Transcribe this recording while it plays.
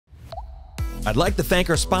I'd like to thank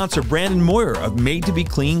our sponsor, Brandon Moyer of Made to Be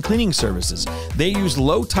Clean Cleaning Services. They use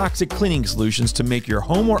low-toxic cleaning solutions to make your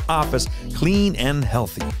home or office clean and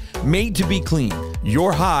healthy. Made to Be Clean,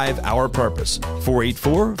 your hive, our purpose.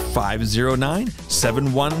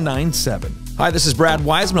 484-509-7197. Hi, this is Brad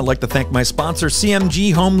Weisman. I'd like to thank my sponsor,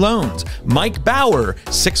 CMG Home Loans. Mike Bauer,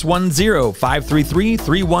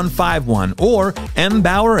 610-533-3151, or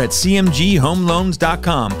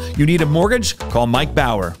mbauer@cmghomeloans.com. You need a mortgage? Call Mike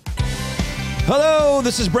Bauer. Hello,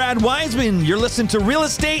 this is Brad Weisman. You're listening to Real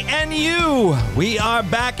Estate and You. We are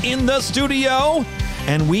back in the studio,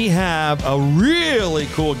 and we have a really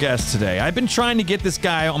cool guest today. I've been trying to get this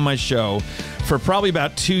guy on my show for probably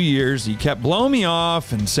about 2 years. He kept blowing me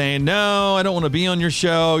off and saying, no, I don't want to be on your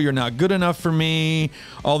show. You're not good enough for me.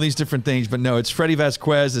 All these different things. But no, it's Freddy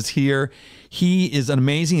Vasquez is here. He is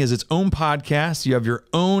amazing. He has his own podcast. You have your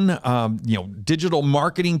own digital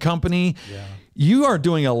marketing company. Yeah. You are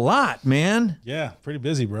doing a lot, man. Yeah, pretty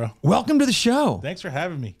busy, bro. Welcome to the show. Thanks for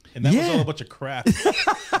having me. And that was all a bunch of crap,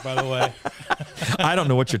 by the way. I don't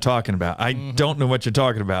know what you're talking about. I don't know what you're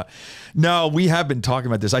talking about. No, we have been talking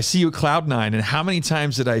about this. I see you at Cloud9, and how many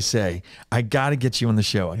times did I say, I got to get you on the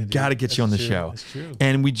show. I got to get you on the show. That's true.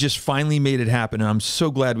 And we just finally made it happen, and I'm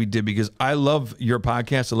so glad we did, because I love your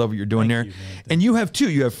podcast. I love what you're doing there. And you have two.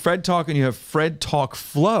 You have Fred Talk, and you have Fred Talk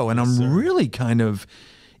Flow, and I'm really kind of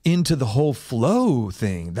into the whole flow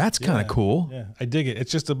thing. That's kind of cool. Yeah, I dig it.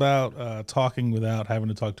 It's just about talking without having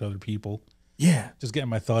to talk to other people. Yeah. Just getting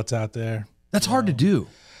my thoughts out there. That's hard to do.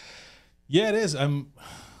 Yeah, it is. I'm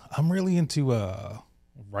really into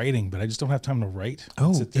writing, but I just don't have time to write.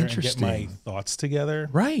 Oh, sit there interesting. And get my thoughts together.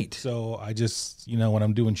 Right. So I just, when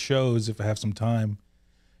I'm doing shows, if I have some time,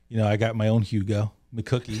 I got my own Hugo.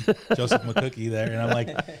 McCookie, Joseph McCookie there, and I'm like,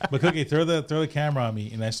 McCookie, throw the camera on me,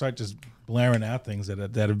 and I start just blaring out things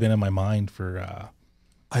that have been in my mind for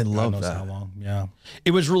I love that. How long? Yeah,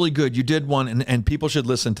 it was really good. You did one, and people should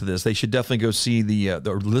listen to this. They should definitely go see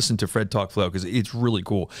or listen to Fred Talk Flow, because it's really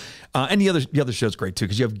cool. And the other show's great too,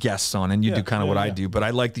 because you have guests on, and you do kind of what I do. But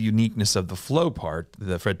I like the uniqueness of the flow part,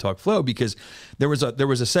 the Fred Talk Flow, because there was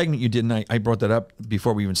a segment you did, and I brought that up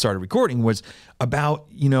before we even started recording, was about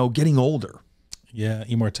getting older. Yeah,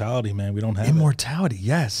 immortality, man. We don't have immortality.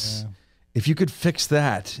 Yes. Yeah. If you could fix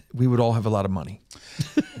that, we would all have a lot of money.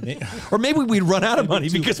 Or maybe we'd run out of money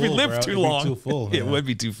because we lived too long. Too full, it would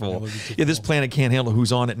be too full. Yeah, this planet can't handle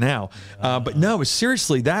who's on it now. But no,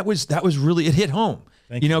 seriously, that was really, it hit home.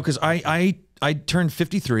 Because I turned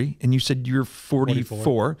 53, and you said you're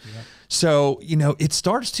 44. Yeah. So, it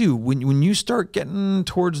starts to, when you start getting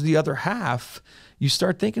towards the other half, you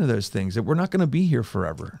start thinking of those things, that we're not going to be here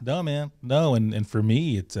forever. No, man. No. And for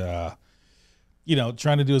me, it's,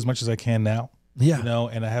 trying to do as much as I can now. Yeah.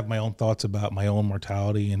 And I have my own thoughts about my own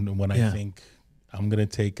mortality, and when I think I'm going to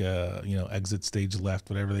take a, exit stage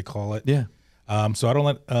left, whatever they call it. Yeah. So I don't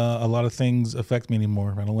let a lot of things affect me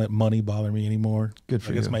anymore. I don't let money bother me anymore. Good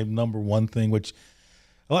for you. That's my number one thing, which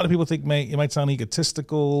a lot of people think it might sound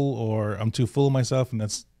egotistical, or I'm too full of myself, and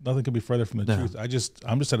that's nothing could be further from the truth.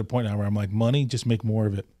 I'm just at a point now where I'm like, money, just make more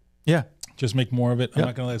of it. Yeah. Just make more of it. I'm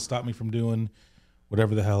not going to let it stop me from doing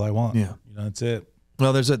whatever the hell I want. Yeah. That's it.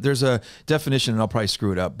 Well, there's a definition, and I'll probably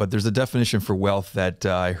screw it up, but there's a definition for wealth that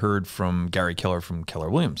I heard from Gary Keller from Keller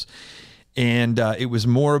Williams. And it was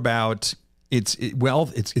more about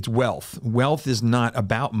wealth. It's wealth. Wealth is not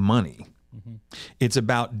about money. Mm-hmm. It's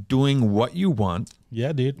about doing what you want.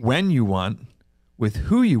 Yeah, dude. When you want, with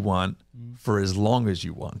who you want, for as long as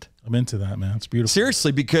you want. I'm into that, man. It's beautiful.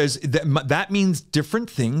 Seriously, because that means different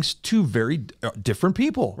things to very different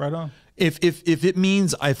people. Right on. If it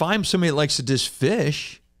means, if I'm somebody that likes to just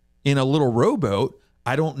fish in a little rowboat,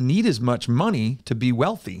 I don't need as much money to be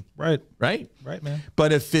wealthy. Right. Right? Right, man.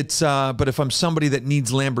 But if I'm somebody that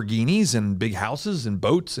needs Lamborghinis and big houses and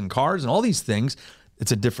boats and cars and all these things,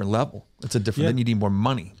 it's a different level. It's a different, then you need more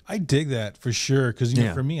money. I dig that for sure. Because,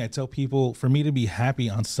 for me, I tell people, for me to be happy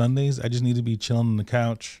on Sundays, I just need to be chilling on the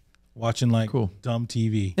couch, watching dumb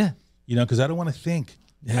TV. Yeah. Because I don't want to think.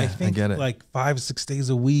 Yeah, I think get it. like 5-6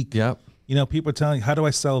 days a week. Yep. People are telling you, how do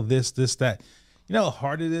I sell this, that? You know how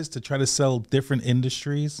hard it is to try to sell different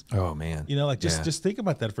industries? Oh, man. Just think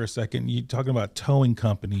about that for a second. You're talking about a towing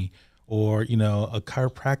company, or, a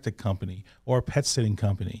chiropractic company, or a pet sitting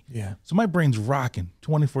company. Yeah. So my brain's rocking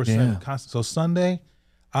 24/7 constant. So Sunday,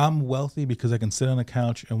 I'm wealthy because I can sit on the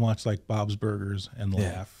couch and watch like Bob's Burgers and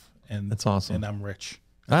laugh. And that's awesome. And I'm rich.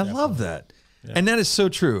 I love that. Yeah. And that is so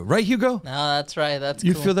true. Right, Hugo? No, that's right. That's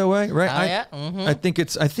you cool. feel that way? Right? Oh, yeah. Mm-hmm. I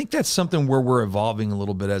think that's something where we're evolving a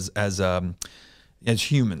little bit as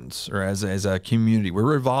humans, or as a community.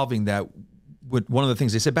 We're evolving that one of the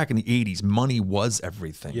things they said back in the 80s, money was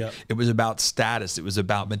everything. Yep. It was about status. It was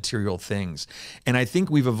about material things. And I think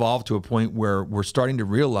we've evolved to a point where we're starting to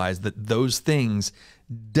realize that those things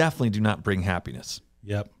definitely do not bring happiness.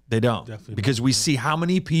 Yep. They don't. Definitely because we see how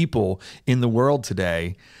many people in the world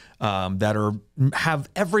today that have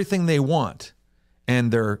everything they want. And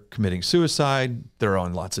they're committing suicide. They're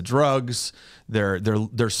on lots of drugs.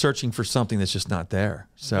 They're searching for something that's just not there.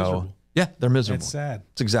 So miserable. Yeah, they're miserable. It's sad.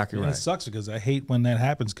 It's exactly and right. It sucks because I hate when that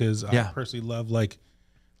happens because Yeah. I personally love like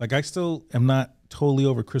I still am not totally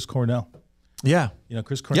over Chris Cornell. Yeah. You know,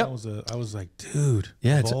 Chris Cornell Yep. I was like, dude,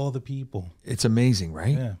 Yeah, of all the people. It's amazing,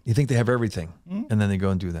 right? Yeah. You think they have everything, and then they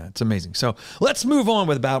go and do that. It's amazing. So let's move on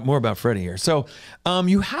with more about Freddy here. So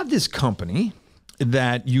you have this company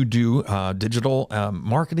that you do digital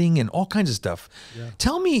marketing and all kinds of stuff. Yeah.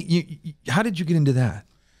 Tell me, how did you get into that?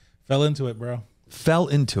 Fell into it, bro. Fell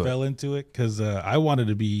into it because I wanted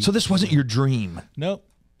to be. So this wasn't your dream? Nope.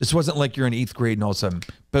 This wasn't like you're in 8th grade and all of a sudden,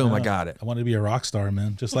 boom, I got it. I wanted to be a rock star,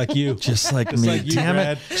 man, just like you. Just like me. Like you, Damn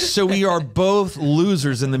Brad. it. So we are both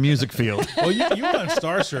losers in the music field. Well, you were on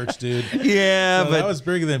Star Search, dude. Yeah, so but that was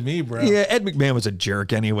bigger than me, bro. Yeah, Ed McMahon was a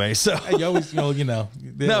jerk anyway. So you always, they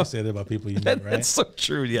always say that about people you know, right? That's so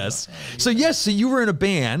true. Yes. So so you were in a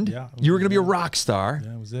band. Yeah. You were going to be a rock star.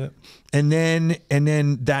 Yeah, that was it. And then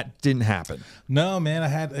that didn't happen. No, man. I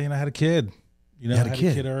had a kid. I had a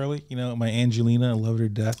kid early. My Angelina, I loved her to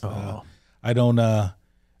death. Oh. I don't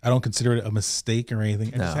consider it a mistake or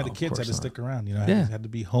anything. I just had a of kid, so I had to course stick around. I had to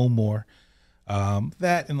be home more.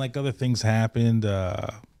 That and like other things happened.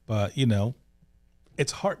 But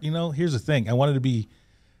it's hard. Here's the thing. I wanted to be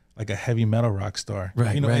like a heavy metal rock star.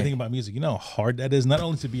 Right. Anything about music. You know how hard that is. Not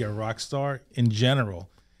only to be a rock star in general.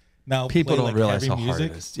 Now People don't like realize heavy how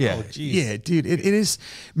music. hard it is. Yeah, oh, geez. yeah, dude. It is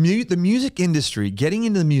the music industry. Getting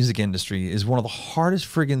into the music industry is one of the hardest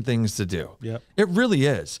friggin' things to do. Yep. It really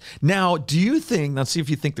is. Now, do you think? Let's see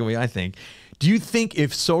if you think the way I think. Do you think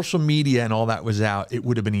if social media and all that was out, it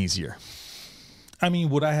would have been easier? I mean,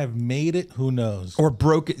 would I have made it? Who knows? Or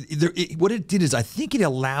broke it? What it did is, I think it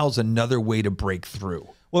allows another way to break through.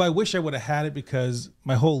 Well, I wish I would have had it because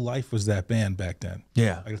my whole life was that band back then.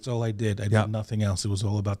 Yeah. Like, that's all I did. I did nothing else. It was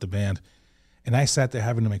all about the band. And I sat there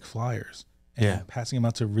having to make flyers and passing them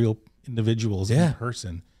out to real individuals in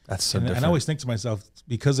person. That's so different. And I always think to myself,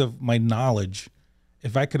 because of my knowledge,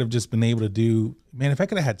 if I could have just been able to do, man, if I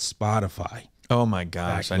could have had Spotify. Oh my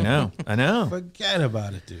gosh, I know. Forget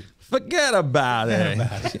about it, dude. Forget about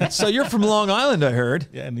it. So you're from Long Island, I heard.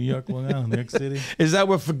 Yeah, New York, Long Island, New York City. Is that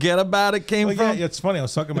where forget about it came from? Yeah, it's funny. I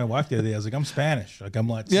was talking to my wife the other day. I was like, I'm Spanish. Like, I'm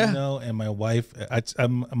Latino, and my wife,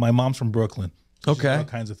 my mom's from Brooklyn. Okay. All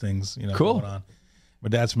kinds of things, cool. going on. My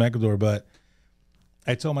dad's from Ecuador, but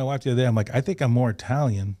I told my wife the other day, I'm like, I think I'm more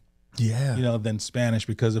Italian. Yeah. Than Spanish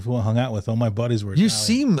because of who I hung out with. All my buddies were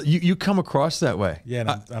Italian. Italian. You come across that way. Yeah, and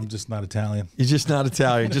I'm just not Italian. You're just not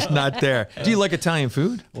Italian, just not there. Do you like Italian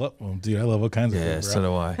food? Well, dude, I love all kinds of food, bro. So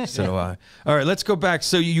do I. So do I. All right, let's go back.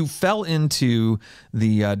 So you fell into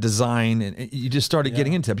the design and you just started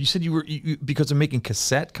getting into it. You said you were because of making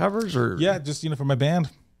cassette covers, or just for my band.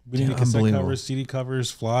 We needed cassette covers, CD covers,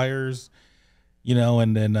 flyers,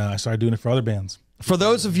 and then I started doing it for other bands. For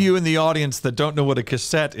those of you in the audience that don't know what a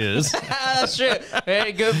cassette is. Sure.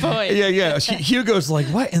 Very good point. Yeah. Hugo's like,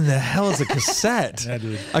 what in the hell is a cassette? Yeah,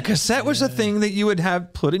 dude. A cassette was a thing that you would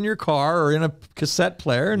have put in your car or in a cassette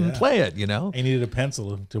player and play it, I needed a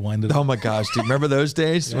pencil to wind it up. Oh my gosh, dude. Remember those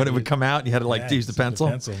days when it would come out and you had to use the pencil?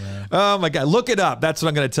 Man. Oh my God. Look it up. That's what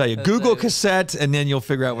I'm going to tell you. Google cassette and then you'll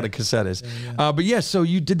figure out what a cassette is. But so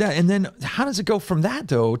you did that. And then how does it go from that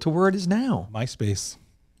though to where it is now? MySpace.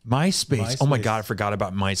 Oh my God, I forgot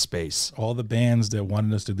about MySpace. All the bands that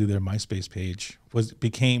wanted us to do their MySpace page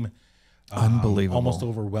became unbelievable, almost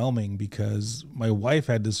overwhelming because my wife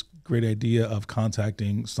had this great idea of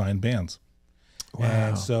contacting signed bands. Wow.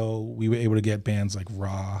 And so we were able to get bands like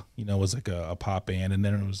Raw, it was like a pop band, and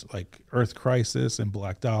then it was like Earth Crisis and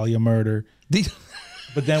Black Dahlia Murder.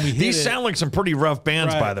 But then these sound like some pretty rough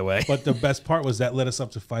bands, by the way. But the best part was that led us up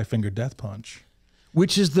to Five Finger Death Punch.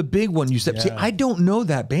 Which is the big one you said. See, I don't know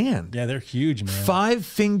that band. Yeah, they're huge, man. Five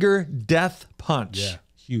Finger Death Punch. Yeah,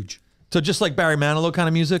 huge. So just like Barry Manilow kind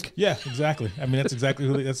of music? Yeah, exactly. I mean, that's exactly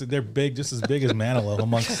who they're big, just as big as Manilow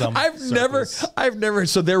amongst some I've never,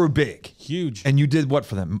 so they were big. Huge. And you did what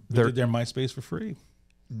for them? We did their MySpace for free.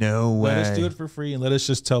 No way. Let us do it for free and let us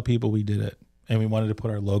just tell people we did it. And we wanted to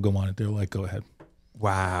put our logo on it. They were like, go ahead.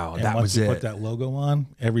 Wow, and that was it. Once we put that logo on,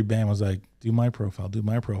 every band was like, do my profile.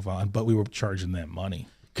 But we were charging them money.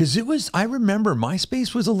 Because I remember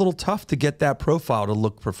MySpace was a little tough to get that profile to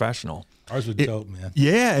look professional. Ours was dope, man.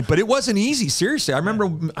 Yeah, but it wasn't easy. Seriously, I remember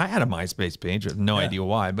I had a MySpace page. I had no idea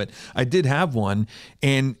why, but I did have one,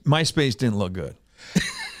 and MySpace didn't look good.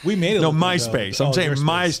 We made it. No, MySpace. I'm saying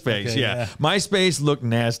MySpace. Okay, yeah. MySpace looked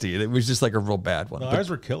nasty. It was just like a real bad one. No, ours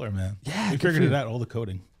were killer, man. Yeah, we figured it out. All the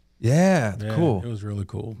coding. Yeah, cool. It was really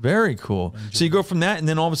cool. Very cool. So you go from that, and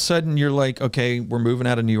then all of a sudden you're like, okay, we're moving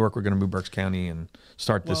out of New York. We're going to move Berks County and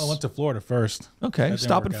start this. Well, I went to Florida first. Okay,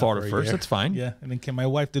 stop in Florida first. That's fine. Yeah, and then my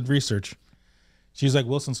wife did research. She's like,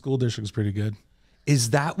 Wilson School District is pretty good.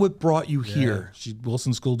 Is that what brought you here?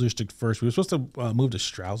 Wilson School District first. We were supposed to move to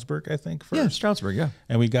Stroudsburg, I think, first. Yeah, Stroudsburg, yeah.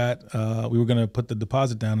 And we were going to put the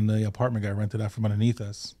deposit down, and the apartment got rented out from underneath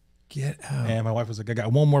us. Get out. And my wife was like, I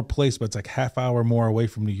got one more place, but it's like half hour more away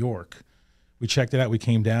from New York. We checked it out. We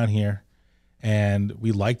came down here, and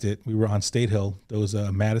we liked it. We were on State Hill, those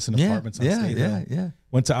Madison apartments on State Hill. Yeah.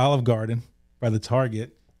 Went to Olive Garden by the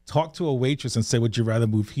Target, talked to a waitress and said, would you rather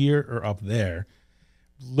move here or up there?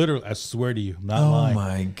 Literally, I swear to you, I'm not lying. Oh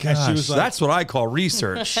my gosh, she was like, that's what I call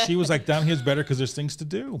research. She was like, down here's better because there's things to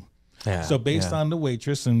do. Yeah, so based on the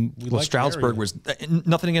waitress, and Stroudsburg was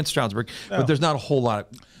nothing against Stroudsburg, but there's not a whole lot.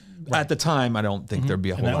 At the time, I don't think there'd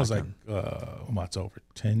be a whole lot. And that was like, it's over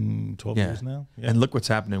 10, 12 years now. Yeah. And look what's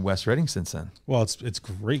happened in West Reading since then. Well, it's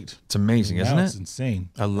great. It's amazing, isn't it? It's insane.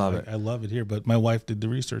 I love it. I love it here. But my wife did the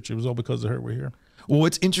research. It was all because of her. We're here. Well,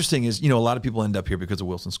 what's interesting is, a lot of people end up here because of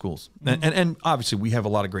Wilson schools. And obviously we have a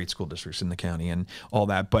lot of great school districts in the county and all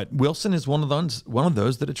that, but Wilson is one of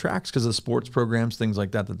those that attracts because of the sports programs, things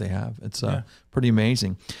like that they have. It's pretty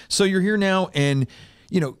amazing. So you're here now, and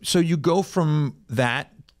so you go from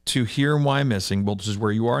that to here in Wyomissing, which is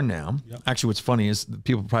where you are now. Yep. Actually, what's funny is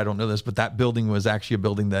people probably don't know this, but that building was actually a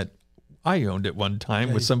building that I owned at one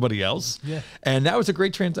time with somebody else. Yeah. And that was a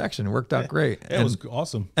great transaction. It worked out great. It was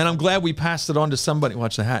awesome. And I'm glad we passed it on to somebody.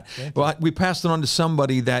 Watch the hat. Well, we passed it on to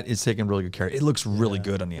somebody that is taking really good care of it. It looks really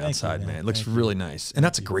good on the outside, man. It looks really nice. And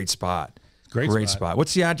that's a great spot. Great spot.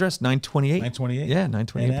 What's the address? 928? 928. Yeah,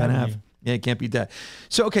 928 Penn Ave. Yeah, you can't beat that.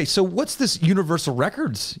 So, okay, so what's this Universal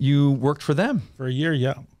Records? You worked for them? For a year,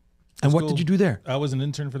 yeah. And what did you do there? I was an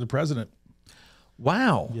intern for the president.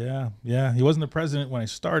 Wow. Yeah. He wasn't the president when I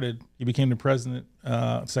started. He became the president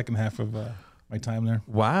second half of my time there.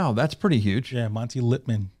 Wow, that's pretty huge. Yeah, Monty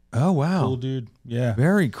Lippman. Oh, wow. Cool dude. Yeah.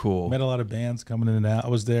 Very cool. Met a lot of bands coming in and out. I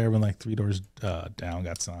was there when like 3 Doors Down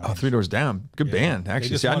got signed. Oh, 3 Doors Down. Good band,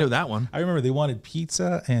 actually. See, I know that one. I remember they wanted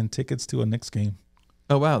pizza and tickets to a Knicks game.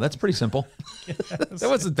 Oh, wow. That's pretty simple. That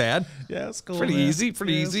wasn't bad. Yeah, it's cool. Pretty easy.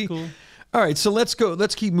 Pretty easy. Cool. All right, so let's go.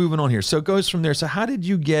 Let's keep moving on here. So it goes from there. So how did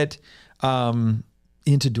you get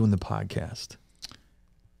into doing the podcast?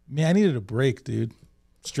 Man, I needed a break, dude.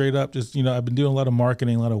 Straight up, just I've been doing a lot of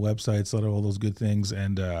marketing, a lot of websites, a lot of all those good things,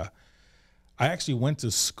 and I actually went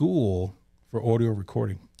to school for audio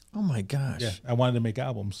recording. Oh my gosh! Yeah, I wanted to make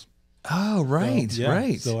albums. Oh right,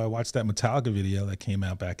 right. So I watched that Metallica video that came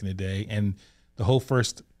out back in the day, and the whole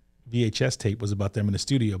first VHS tape was about them in the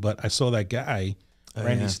studio. But I saw that guy,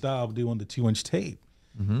 Randy Staub, doing the 2-inch tape.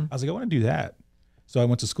 I was like, I want to do that. So I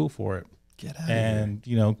went to school for it. Get out and,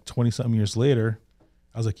 20-something years later,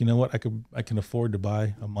 I was like, you know what? I can afford to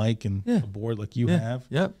buy a mic and a board like you have.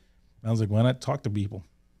 Yep. And I was like, why not talk to people?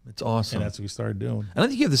 It's awesome. And that's what we started doing. I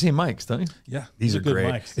think you have the same mics, don't you? Yeah. These are good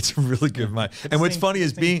great. mics. It's a really good mic. And what's funny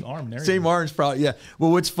is being same arms, probably. Yeah.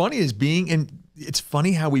 Well, what's funny is it's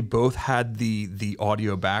funny how we both had the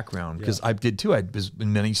audio background, because I did too. I was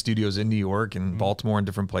in many studios in New York and Baltimore and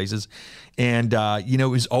different places, and it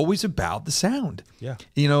was always about the sound. Yeah.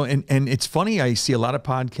 And it's funny. I see a lot of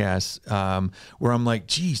podcasts where I'm like,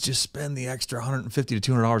 geez, just spend the extra $150 to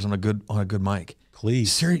 $200 on a good mic.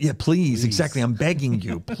 Please. Yeah, please. Exactly. I'm begging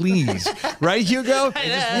you. Please. Right, Hugo?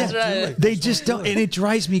 That's right. They just don't. And it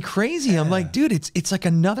drives me crazy. I'm like, dude, it's like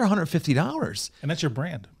another $150. And that's your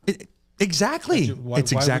brand. Exactly.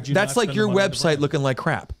 That's like your website looking like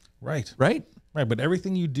crap. Right. Right? Right. But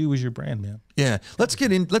everything you do is your brand, man. Yeah. Let's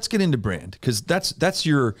get into brand, because that's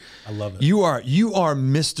your. I love it. You are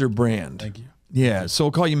Mr. Brand. Thank you. Yeah. So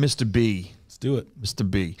we'll call you Mr. B. Let's do it. Mr.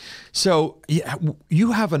 B. So yeah,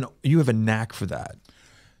 you have a knack for that.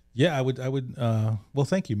 Yeah, I would. Well,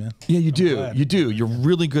 thank you, man. Yeah, you do. You do. You're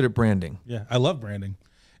really good at branding. Yeah, I love branding.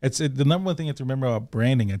 The number one thing you have to remember about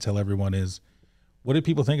branding, I tell everyone, is what do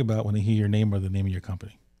people think about when they hear your name or the name of your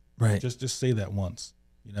company? Right. Just say that once,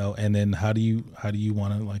 and then how do you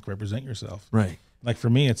want to like represent yourself? Right. Like for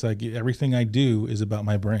me, it's like everything I do is about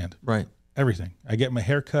my brand. Right. Everything. I get my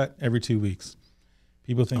hair cut every 2 weeks.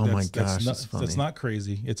 People think that's not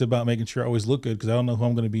crazy. It's about making sure I always look good, because I don't know who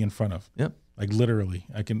I'm going to be in front of. Yep. Like literally,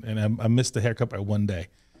 I missed the haircut by one day.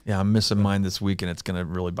 Yeah, I'm missing mine this week, and it's going to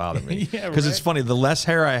really bother me. Yeah, because right? it's funny. The less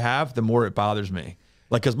hair I have, the more it bothers me.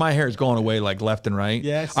 Like, because my hair is going away like left and right.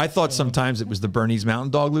 Yes. I thought sometimes it was the Bernese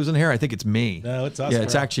Mountain Dog losing hair. I think it's me. No, it's us. Yeah,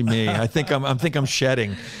 it's actually me. I think I'm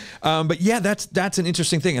shedding. But yeah, that's an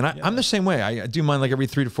interesting thing, and I'm the same way. I do mine like every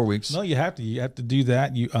 3 to 4 weeks. No, you have to. You have to do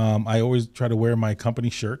that. I always try to wear my company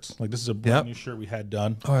shirts. Like, this is a brand new shirt we had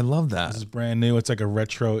done. Oh, I love that. This is brand new. It's like a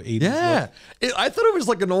retro 80s Yeah, I thought it was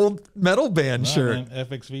like an old metal band shirt. Man,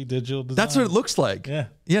 FXV digital design. That's what it looks like. Yeah.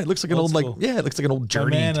 Yeah, it looks like an old school. it looks like an old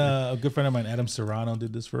journey. My man, a good friend of mine, Adam Serrano,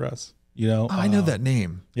 did this for us. You know, I know that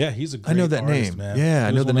name. Yeah, he's a great I know that artist, name. man. Yeah,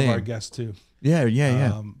 I know the one name. of our guests too.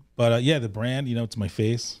 Yeah. But yeah, the brand, you know, it's my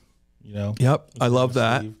face. You know. Yep, I love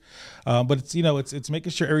that. But it's, you know, it's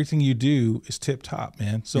making sure everything you do is tip top,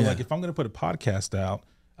 man. So like, if I'm going to put a podcast out,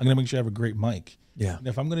 I'm going to make sure I have a great mic. Yeah. And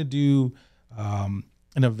if I'm going to do an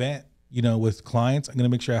event, you know, with clients, I'm going to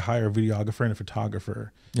make sure I hire a videographer and a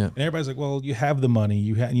photographer. Yeah. And everybody's like, well, you have the money,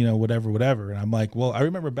 you know, whatever. And I'm like, well, I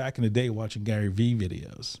remember back in the day watching Gary Vee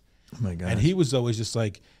videos. Oh my God. And he was always just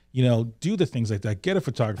like, you know, do the things like that. Get a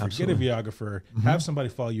photographer, get a videographer, have somebody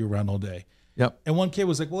follow you around all day. Yep. And one kid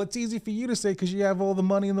was like, well, it's easy for you to say because you have all the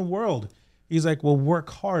money in the world. He's like, well, work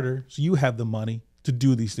harder so you have the money to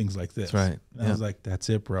do these things like this. That's right. And I was like, that's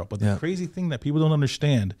it, bro. But the crazy thing that people don't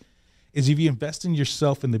understand is if you invest in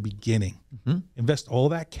yourself in the beginning, invest all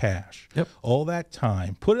that cash, all that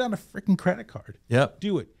time, put it on a freaking credit card. Yep.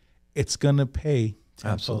 Do it. It's going to pay.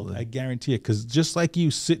 Absolutely. I guarantee it. Because just like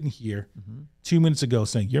you sitting here 2 minutes ago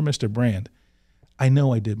saying, you're Mr. Brand, I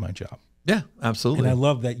know I did my job. Yeah, absolutely. And I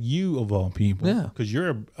love that you, of all people, because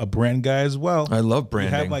you're a brand guy as well. I love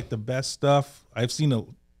branding. You have like the best stuff. I've seen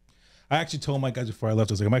I actually told my guys before I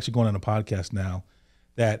left, I was like, I'm actually going on a podcast now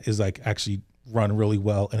that is like actually run really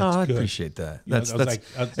well. And it's good. I appreciate that.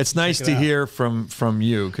 It's nice to hear from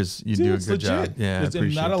you because you do a good job. Yeah, I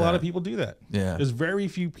appreciate not a lot of people do that. Yeah. There's very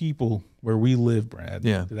few people where we live, Brad,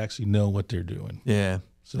 that actually know what they're doing. Yeah.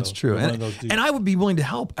 So that's true. And I would be willing to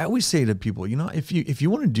help. I always say to people, you know, if you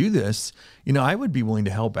want to do this, you know, I would be willing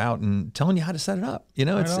to help out and telling you how to set it up. You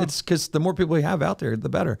know, it's because the more people we have out there, the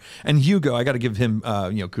better. And Hugo, I got to give him,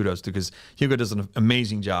 you know, kudos to, because Hugo does an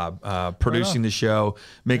amazing job producing the show,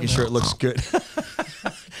 making sure it looks good.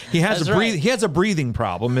 He has he has a breathing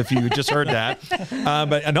problem, if you just heard that.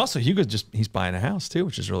 And also Hugo's he's buying a house too,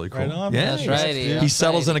 which is really cool. Right on, yeah, that's right. He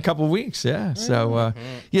settles in a couple of weeks. Yeah. So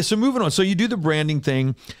so moving on. So you do the branding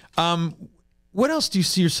thing. What else do you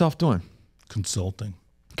see yourself doing? Consulting.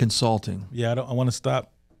 Yeah, I want to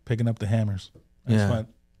stop picking up the hammers. I just want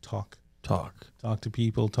to talk to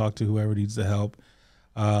people, talk to whoever needs the help.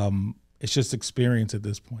 It's just experience at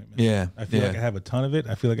this point, man. Yeah. I feel like I have a ton of it.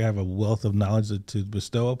 I feel like I have a wealth of knowledge to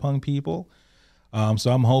bestow upon people.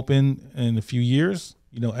 So I'm hoping in a few years,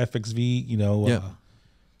 you know, FXV, you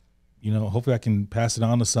know, hopefully I can pass it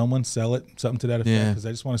on to someone, sell it, something to that effect. Because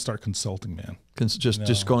I just want to start consulting, man.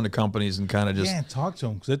 Just going to companies and kind of just talk to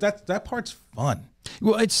them, because that part's fun.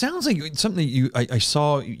 Well, it sounds like something I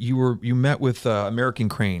saw you met with American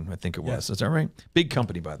Crane, I think it was. Is that right? Big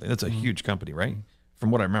company, by the way. That's a huge company, right? From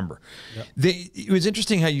what I remember. It was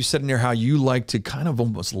interesting how you said in there how you like to kind of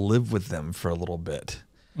almost live with them for a little bit.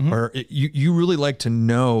 Or you really like to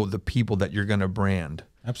know the people that you're going to brand.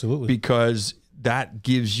 Absolutely. Because that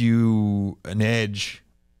gives you an edge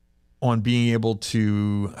on being able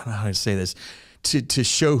to, I don't know how to say this, to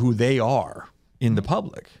show who they are in the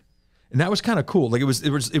public. And that was kind of cool. Like it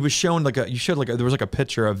was shown like there was like a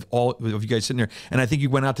picture of all of you guys sitting there, and I think you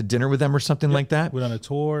went out to dinner with them or something like that. Went on a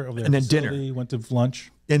tour of their and then facility, dinner. Went to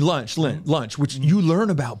lunch. And lunch, which you learn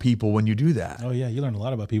about people when you do that. Oh yeah, you learn a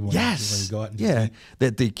lot about people when you go out. And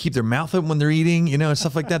that they keep their mouth open when they're eating, you know, and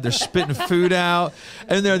stuff like that. They're spitting food out,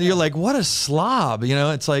 and you're like, what a slob, you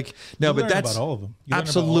know? It's like no, but that's about all of them. You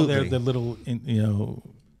absolutely all their little, you know.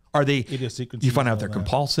 Are they? You find out they're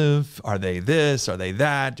compulsive. Are they this? Are they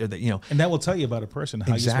that? Are they, you know? And that will tell you about a person.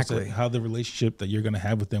 How exactly how the relationship that you're going to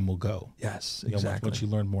have with them will go. Yes, exactly. Once you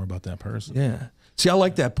learn more about that person. Yeah. See, I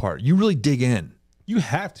like that part. You really dig in. You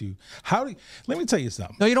have to. Let me tell you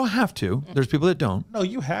something. No, you don't have to. There's people that don't. No,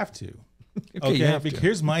 you have to. Okay.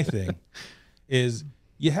 Here's my thing: is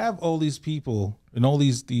you have all these people and all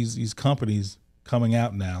these companies coming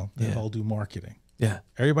out now that all do marketing. Yeah.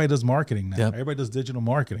 Everybody does marketing now. Yep. Everybody does digital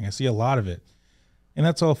marketing. I see a lot of it. And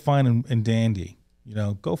that's all fine and dandy. You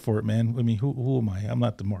know, go for it, man. I mean, who am I? I'm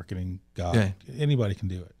not the marketing guy. Yeah. Anybody can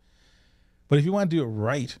do it. But if you want to do it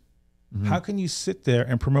right, how can you sit there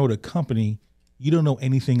and promote a company you don't know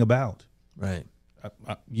anything about? Right.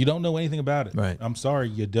 You don't know anything about it. Right. I'm sorry,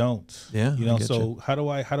 you don't. Yeah. You know, so how do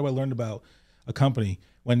I learn about a company?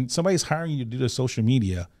 When somebody's hiring you to do their social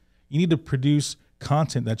media, you need to produce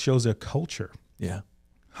content that shows their culture. Yeah.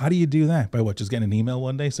 How do you do that? By what? Just getting an email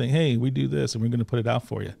one day saying, hey, we do this and we're going to put it out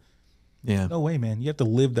for you. Yeah. No way, man. You have to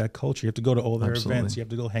live that culture. You have to go to all their events. You have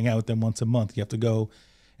to go hang out with them once a month. You have to go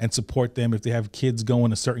and support them. If they have kids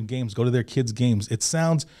going to certain games, go to their kids' games. It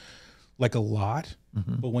sounds like a lot,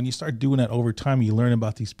 but when you start doing that over time, you learn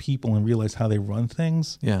about these people and realize how they run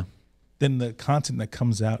things. Yeah. Then the content that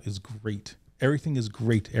comes out is great. Everything is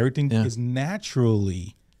great. Everything is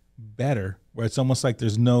naturally better, where it's almost like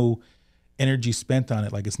there's no energy spent on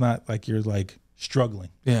it. Like it's not like you're like struggling.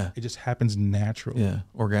 Yeah. It just happens naturally. Yeah.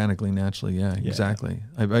 Organically, naturally. Yeah, exactly.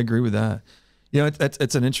 I agree with that. You know,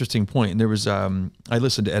 it's an interesting point. And there was, I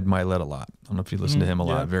listened to Ed Milet a lot. I don't know if you listen to him a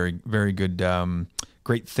lot. Very, very good,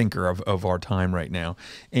 great thinker of our time right now.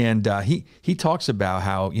 And he talks about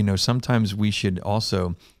how, you know, sometimes we should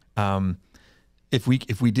also, if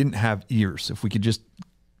we didn't have ears, if we could just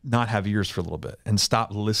not have ears for a little bit and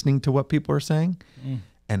stop listening to what people are saying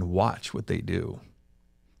and watch what they do.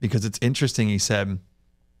 Because it's interesting, he said,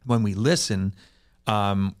 when we listen,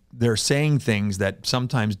 they're saying things that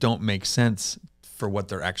sometimes don't make sense for what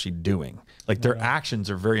they're actually doing. Like their actions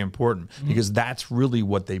are very important because that's really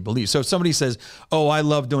what they believe. So if somebody says, oh, I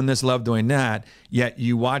love doing this, love doing that, yet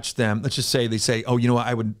you watch them, let's just say they say, oh, you know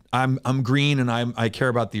what, I'm green and I care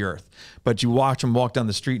about the earth. But you watch them walk down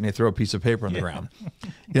the street and they throw a piece of paper on the ground. You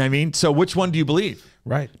know what I mean? So which one do you believe?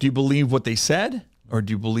 Right. Do you believe what they said or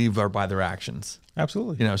do you believe are by their actions?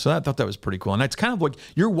 Absolutely. You know, so I thought that was pretty cool. And that's kind of like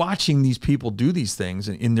you're watching these people do these things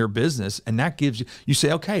in their business, and that gives you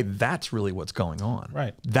say, okay, that's really what's going on.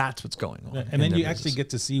 Right. That's what's going on. And then you actually get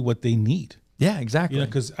to see what they need. Yeah, exactly. You know,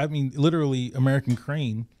 because I mean, literally, American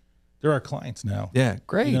Crane, they're our clients now. Yeah,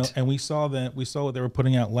 great. You know, and we saw what they were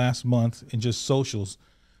putting out last month in just socials.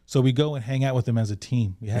 So we go and hang out with them as a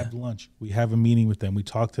team. We have lunch. We have a meeting with them. We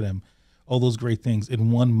talk to them. All those great things.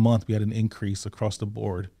 In 1 month, we had an increase across the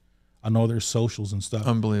board on all their socials and stuff.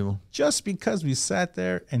 Unbelievable. Just because we sat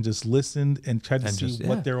there and just listened and tried to see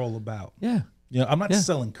what they're all about. Yeah. You know, I'm not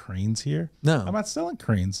selling cranes here. No. I'm not selling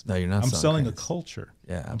cranes. No, you're not. I'm selling cranes. a culture.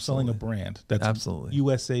 Yeah, absolutely. I'm selling a brand that's absolutely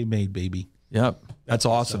USA made, baby. Yep. That's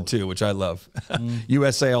awesome too, which I love.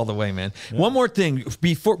 USA all the way, man. Yeah. One more thing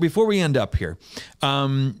before we end up here.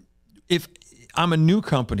 If I'm a new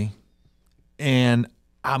company and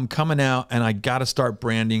I'm coming out and I got to start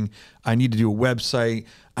branding, I need to do a website,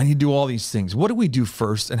 I need to do all these things. What do we do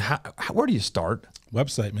first, and where do you start?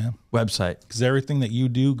 Website, man. Website. Because everything that you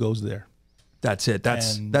do goes there. That's it.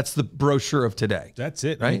 That's the brochure of today. That's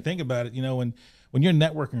it. Right? I mean, think about it. You know, when you're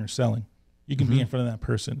networking or selling, you can be in front of that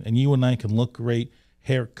person, and you and I can look great,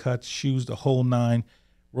 haircuts, shoes, the whole nine.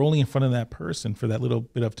 We're only in front of that person for that little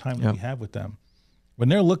bit of time that we have with them. When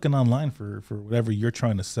they're looking online for whatever you're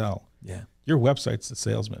trying to sell, your website's the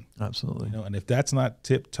salesman. Absolutely. You know, and if that's not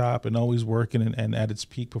tip top and always working and at its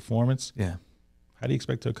peak performance, how do you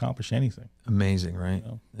expect to accomplish anything? Amazing, right?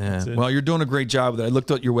 You know, yeah. Well, you're doing a great job with it. I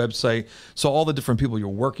looked at your website, saw all the different people you're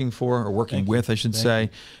working for or working with, I should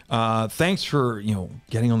say. Thanks for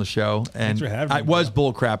getting on the show. And thanks for having me. I was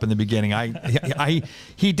bull crap in the beginning.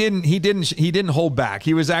 He didn't hold back.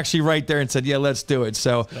 He was actually right there and said, "Yeah, let's do it."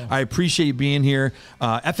 So I appreciate you being here.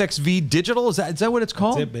 FXV Digital, is that what it's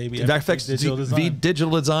called? That's it, baby. FXV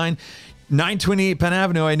Digital Design. 928 Penn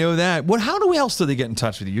Avenue, I know that. How else do they get in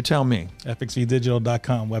touch with you? You tell me.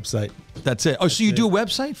 FXVdigital.com website. That's it. Oh, so you do a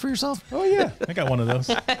website for yourself? Oh, yeah. I got one of those.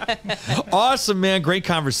 Awesome, man. Great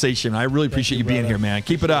conversation. I really appreciate you being here, man.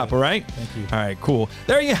 Keep it up, all right? Thank you. All right, cool.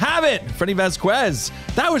 There you have it. Freddy Vasquez.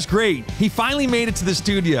 That was great. He finally made it to the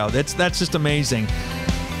studio. That's just amazing.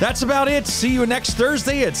 That's about it. See you next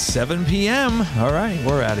Thursday at 7 p.m. All right,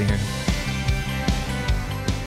 we're out of here.